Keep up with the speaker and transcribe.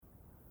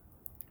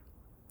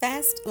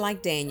Fast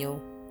Like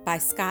Daniel by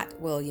Scott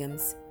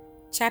Williams.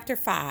 Chapter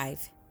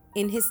 5.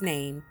 In His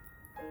Name.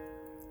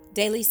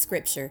 Daily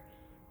Scripture.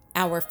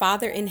 Our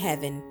Father in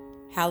heaven,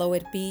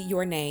 hallowed be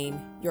your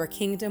name. Your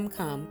kingdom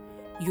come.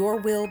 Your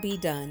will be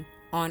done,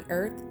 on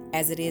earth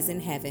as it is in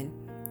heaven.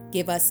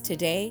 Give us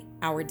today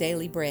our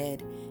daily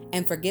bread,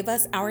 and forgive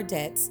us our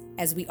debts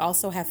as we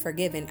also have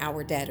forgiven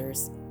our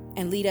debtors.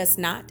 And lead us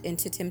not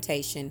into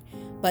temptation,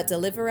 but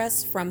deliver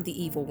us from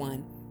the evil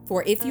one.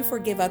 For if you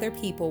forgive other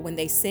people when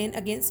they sin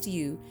against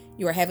you,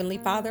 your heavenly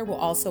Father will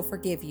also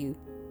forgive you.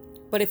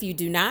 But if you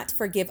do not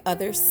forgive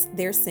others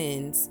their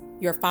sins,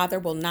 your Father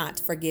will not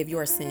forgive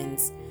your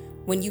sins.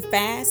 When you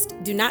fast,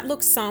 do not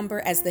look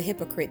somber as the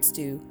hypocrites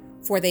do,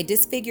 for they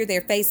disfigure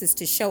their faces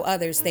to show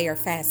others they are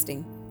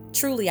fasting.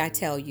 Truly, I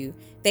tell you,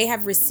 they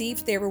have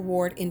received their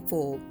reward in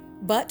full.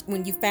 But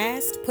when you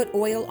fast, put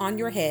oil on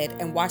your head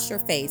and wash your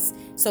face,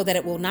 so that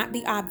it will not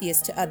be obvious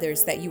to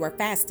others that you are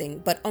fasting,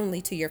 but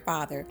only to your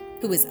Father,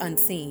 who is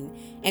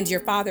unseen. And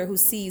your Father who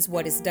sees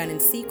what is done in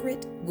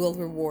secret will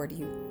reward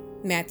you.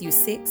 Matthew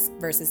 6,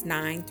 verses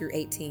 9 through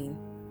 18.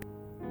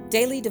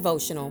 Daily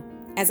Devotional.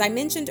 As I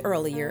mentioned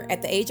earlier,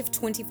 at the age of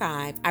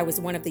 25, I was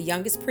one of the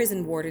youngest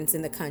prison wardens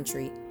in the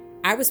country.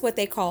 I was what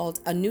they called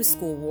a new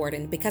school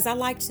warden because I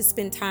liked to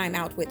spend time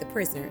out with the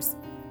prisoners.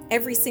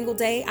 Every single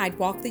day, I'd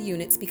walk the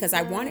units because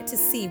I wanted to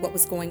see what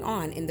was going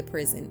on in the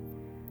prison.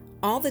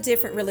 All the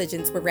different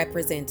religions were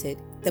represented,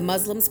 the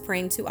Muslims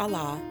praying to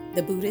Allah,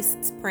 the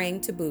Buddhists praying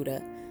to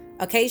Buddha.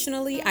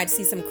 Occasionally, I'd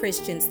see some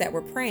Christians that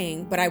were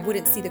praying, but I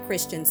wouldn't see the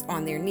Christians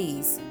on their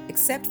knees,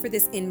 except for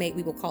this inmate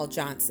we will call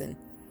Johnson.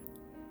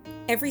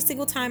 Every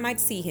single time I'd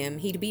see him,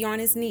 he'd be on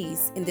his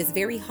knees in this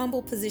very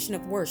humble position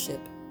of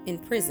worship in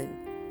prison.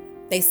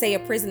 They say a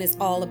prison is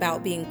all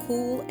about being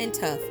cool and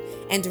tough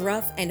and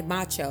rough and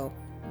macho.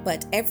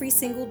 But every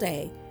single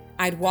day,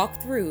 I'd walk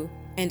through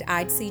and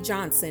I'd see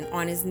Johnson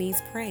on his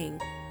knees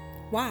praying.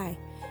 Why?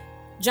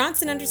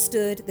 Johnson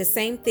understood the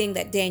same thing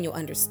that Daniel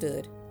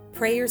understood.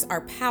 Prayers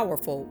are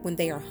powerful when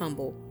they are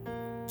humble.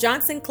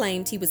 Johnson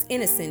claimed he was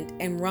innocent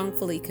and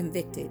wrongfully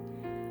convicted.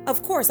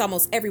 Of course,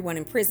 almost everyone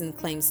in prison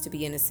claims to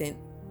be innocent.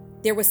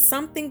 There was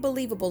something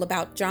believable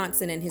about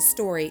Johnson and his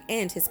story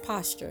and his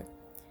posture.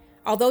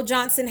 Although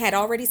Johnson had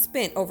already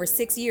spent over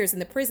 6 years in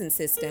the prison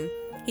system,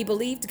 he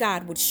believed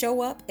God would show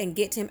up and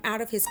get him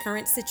out of his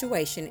current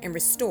situation and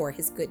restore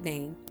his good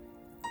name.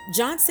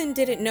 Johnson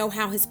didn't know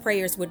how his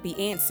prayers would be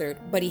answered,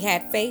 but he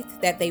had faith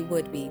that they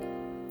would be.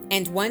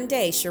 And one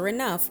day, sure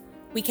enough,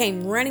 we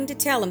came running to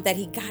tell him that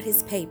he got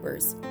his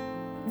papers.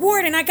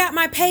 "Warden, I got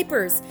my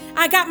papers!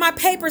 I got my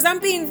papers! I'm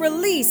being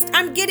released!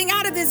 I'm getting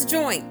out of this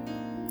joint!"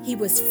 He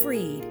was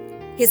freed.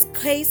 His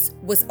case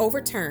was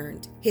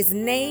overturned, his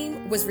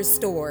name was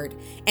restored,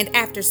 and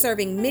after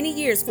serving many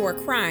years for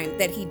a crime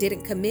that he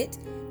didn't commit,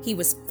 he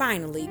was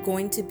finally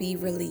going to be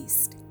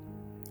released.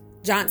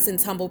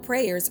 Johnson's humble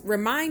prayers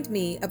remind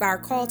me of our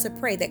call to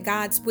pray that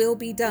God's will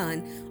be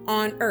done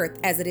on earth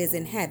as it is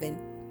in heaven.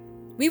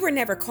 We were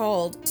never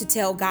called to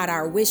tell God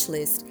our wish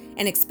list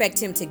and expect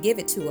Him to give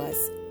it to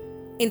us.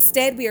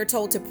 Instead, we are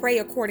told to pray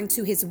according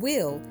to His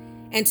will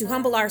and to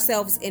humble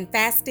ourselves in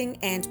fasting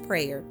and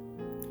prayer.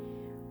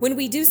 When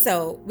we do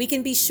so, we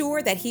can be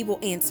sure that He will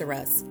answer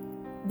us.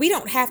 We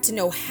don't have to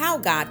know how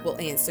God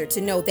will answer to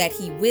know that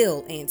He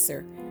will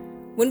answer.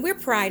 When we're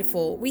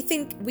prideful, we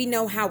think we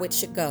know how it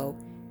should go.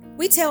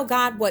 We tell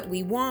God what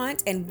we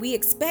want and we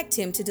expect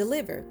Him to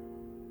deliver.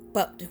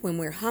 But when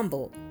we're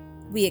humble,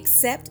 we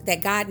accept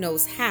that God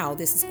knows how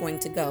this is going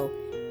to go,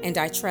 and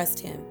I trust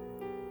Him.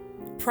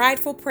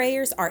 Prideful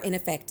prayers are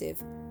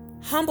ineffective.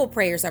 Humble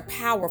prayers are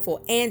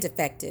powerful and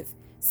effective.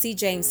 See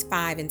James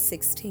 5 and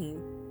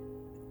 16.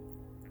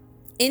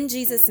 In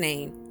Jesus'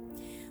 name.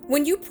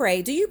 When you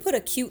pray, do you put a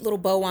cute little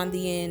bow on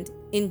the end?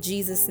 In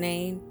Jesus'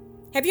 name.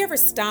 Have you ever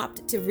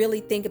stopped to really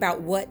think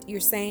about what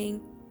you're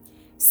saying?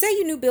 Say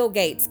you knew Bill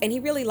Gates and he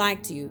really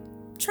liked you,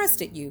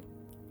 trusted you.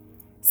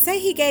 Say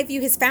he gave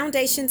you his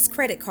foundation's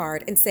credit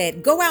card and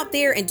said, "Go out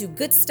there and do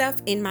good stuff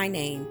in my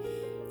name."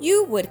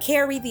 You would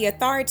carry the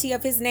authority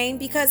of his name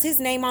because his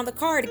name on the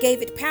card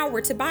gave it power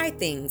to buy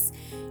things.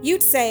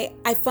 You'd say,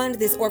 "I fund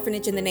this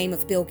orphanage in the name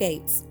of Bill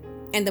Gates."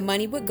 And the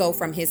money would go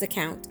from his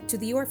account to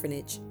the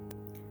orphanage.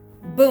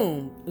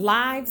 Boom,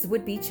 lives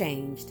would be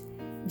changed.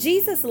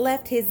 Jesus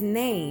left His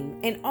name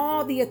and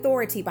all the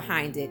authority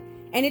behind it,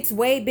 and it's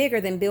way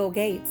bigger than Bill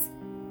Gates.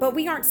 But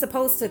we aren't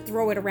supposed to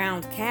throw it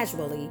around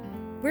casually.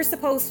 We're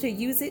supposed to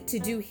use it to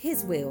do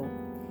His will.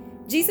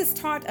 Jesus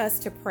taught us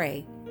to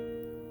pray,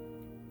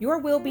 "Your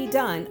will be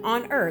done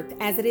on earth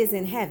as it is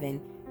in heaven."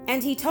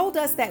 And He told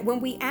us that when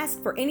we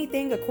ask for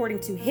anything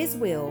according to His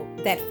will,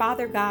 that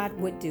Father God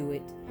would do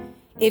it.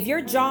 If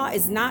your jaw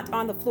is not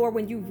on the floor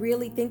when you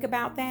really think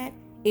about that,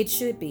 it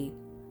should be.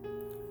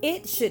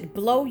 It should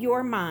blow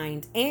your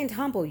mind and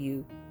humble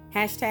you.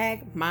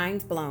 Hashtag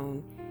mind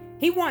blown.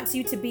 He wants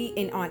you to be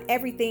in on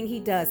everything He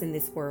does in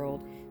this world,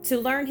 to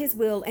learn His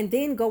will and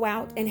then go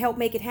out and help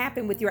make it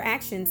happen with your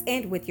actions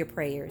and with your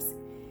prayers.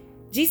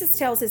 Jesus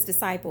tells His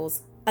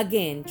disciples,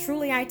 Again,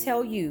 truly I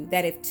tell you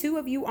that if two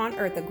of you on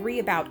earth agree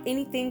about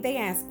anything they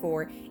ask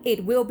for,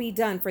 it will be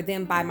done for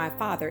them by my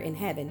Father in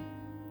heaven.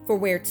 For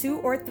where 2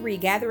 or 3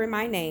 gather in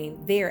my name,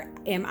 there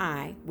am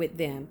I with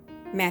them.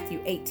 Matthew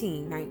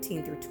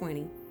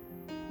 18:19-20.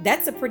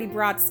 That's a pretty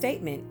broad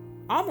statement,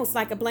 almost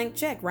like a blank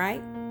check,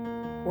 right?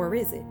 Or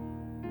is it?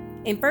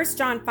 In 1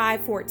 John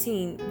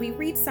 5:14, we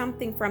read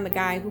something from the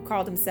guy who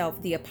called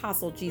himself the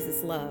apostle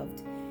Jesus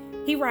loved.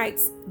 He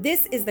writes,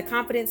 "This is the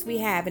confidence we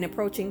have in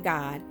approaching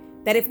God,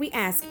 that if we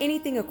ask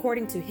anything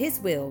according to his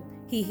will,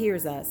 he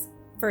hears us."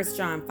 1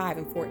 John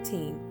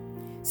 5:14.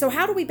 So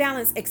how do we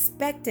balance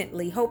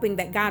expectantly hoping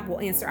that God will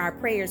answer our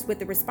prayers with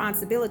the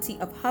responsibility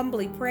of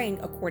humbly praying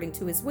according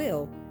to his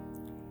will?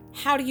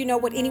 How do you know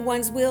what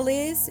anyone's will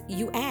is?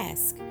 You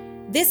ask.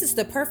 This is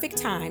the perfect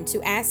time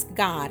to ask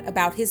God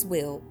about his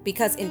will,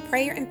 because in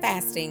prayer and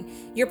fasting,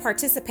 you're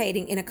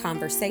participating in a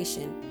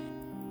conversation.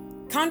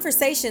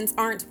 Conversations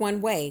aren't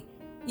one way.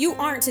 You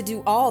aren't to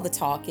do all the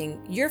talking.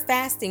 You're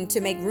fasting to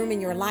make room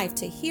in your life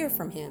to hear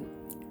from him.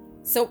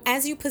 So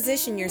as you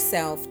position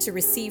yourself to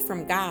receive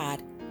from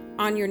God,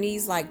 on your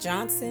knees like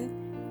Johnson,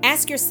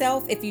 ask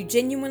yourself if you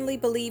genuinely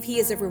believe he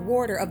is a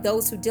rewarder of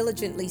those who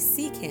diligently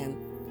seek him.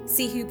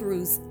 See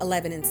Hebrews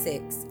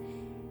 11:6.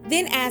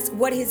 Then ask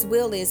what his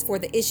will is for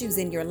the issues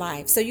in your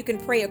life so you can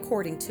pray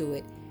according to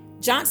it.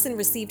 Johnson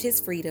received his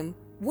freedom.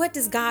 What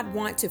does God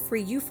want to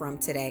free you from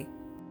today?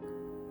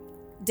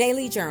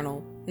 Daily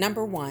Journal.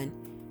 Number 1.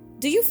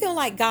 Do you feel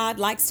like God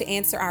likes to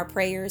answer our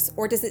prayers,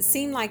 or does it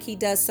seem like he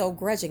does so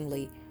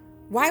grudgingly?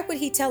 Why would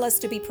he tell us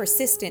to be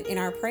persistent in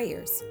our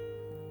prayers?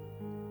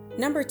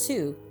 Number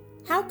 2.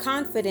 How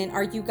confident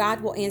are you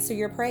God will answer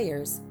your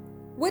prayers?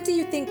 What do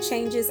you think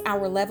changes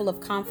our level of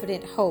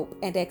confident hope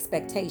and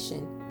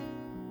expectation?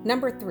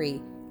 Number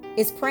 3.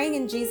 Is praying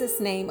in Jesus'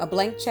 name a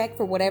blank check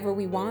for whatever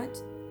we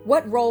want?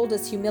 What role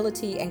does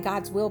humility and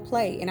God's will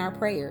play in our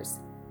prayers?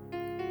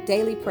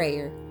 Daily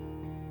prayer.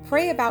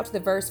 Pray about the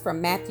verse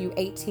from Matthew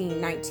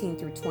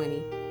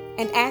 18:19-20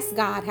 and ask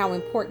God how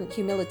important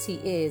humility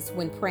is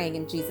when praying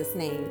in Jesus'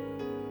 name.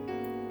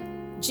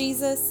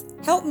 Jesus,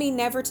 help me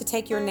never to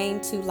take your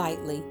name too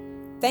lightly.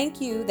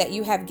 Thank you that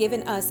you have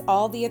given us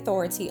all the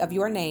authority of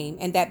your name,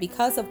 and that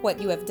because of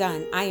what you have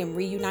done, I am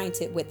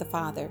reunited with the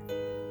Father.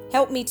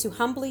 Help me to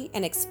humbly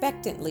and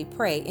expectantly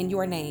pray in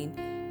your name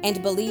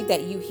and believe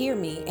that you hear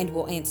me and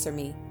will answer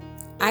me.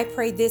 I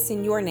pray this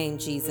in your name,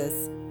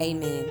 Jesus.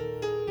 Amen.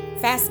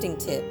 Fasting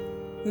tip.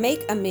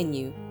 Make a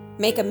menu.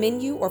 Make a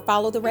menu or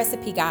follow the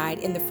recipe guide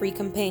in the free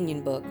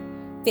companion book.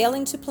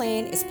 Failing to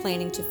plan is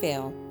planning to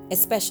fail,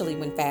 especially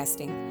when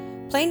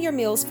fasting. Plan your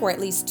meals for at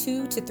least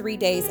 2 to 3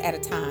 days at a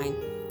time.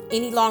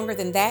 Any longer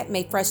than that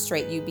may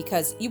frustrate you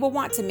because you will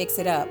want to mix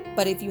it up,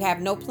 but if you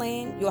have no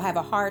plan, you'll have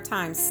a hard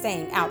time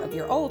staying out of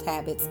your old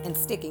habits and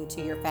sticking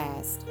to your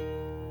fast.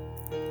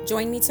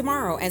 Join me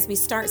tomorrow as we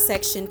start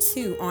section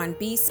 2 on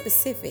Be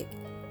Specific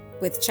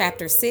with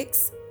chapter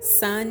 6,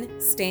 Sun,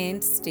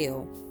 Stand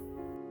Still.